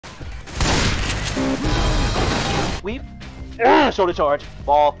Weave. Shoulder charge.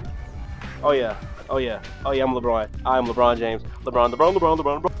 Ball. Oh yeah. Oh yeah. Oh yeah, I'm LeBron. I'm LeBron James. LeBron.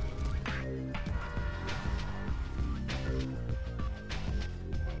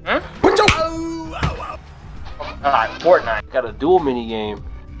 Huh? Alright, Fortnite. Got a dual mini game.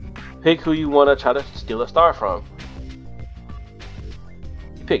 Pick who you wanna try to steal a star from.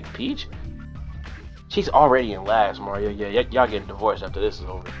 You pick Peach? She's already in last, Mario. Yeah, y'all getting divorced after this is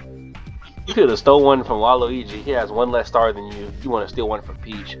over. You could have stole one from Waluigi. He has one less star than you. You want to steal one from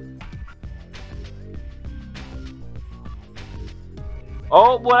Peach.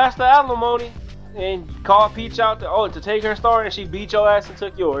 Oh boy, that's the alimony. And you call Peach out to take her star, and she beat your ass and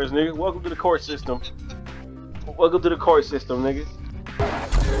took yours, nigga. Welcome to the court system. Welcome to the court system, nigga.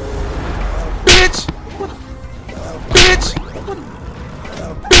 Bitch! Bitch!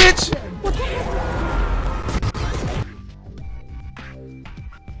 Bitch!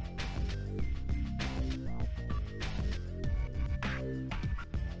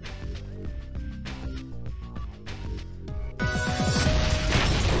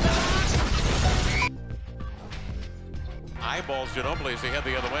 Eyeballs Ginobili as they head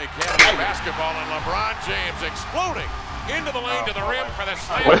the other way. Canada basketball and LeBron James exploding into the lane to the rim for the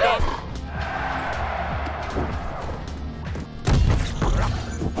slam dunk.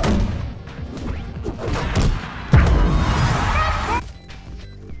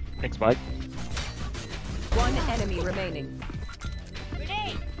 Thanks, Mike. One enemy remaining.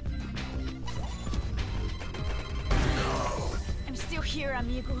 I'm still here,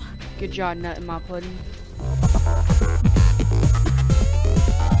 amigo. Good job, nut in my pudding.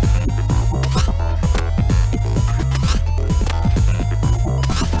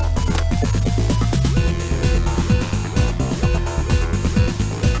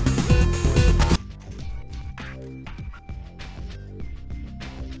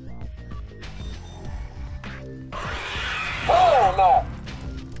 Oh no!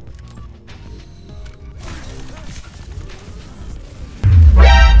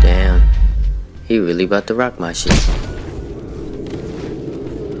 Damn, he really about to rock my shit.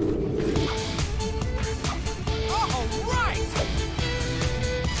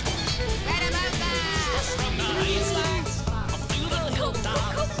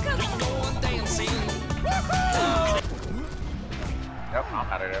 Yep, I'm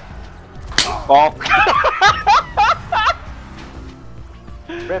out of there. Ball.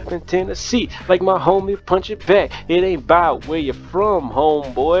 Reppin' Tennessee, like my homie punch it back. It ain't about where you from,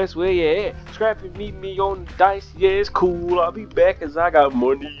 homeboys. Where you at? Scrappy, meet me on the dice. Yeah, it's cool. I'll be back cause I got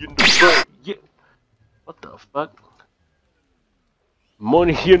money in the bank. Yeah. What the fuck?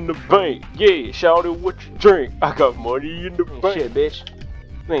 Money in the bank. Yeah, shout it what you drink. I got money in the bank. Shit, bitch.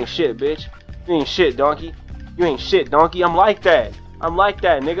 You ain't shit, bitch. You ain't shit, donkey. You ain't shit, donkey. I'm like that. I'm like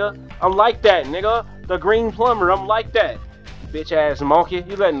that, nigga. I'm like that, nigga. The green plumber. I'm like that. Bitch ass monkey,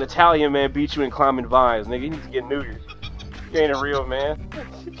 you let an Italian man beat you in climbing vines, nigga. You need to get neuters. You ain't a real man.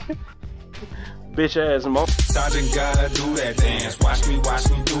 Bitch ass monkey. Sergeant gotta do that dance. Watch me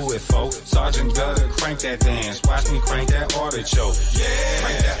do it, folks. Sergeant gotta crank that dance. Watch me crank that artichoke. Yeah.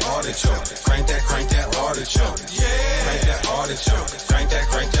 Crank that artichoke. Crank that artichoke. Yeah. Crank that artichoke. Crank that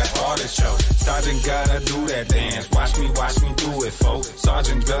artichoke. Sergeant gotta do that dance. Watch me do it, folks.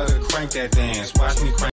 Sergeant gotta crank that dance. Watch me crank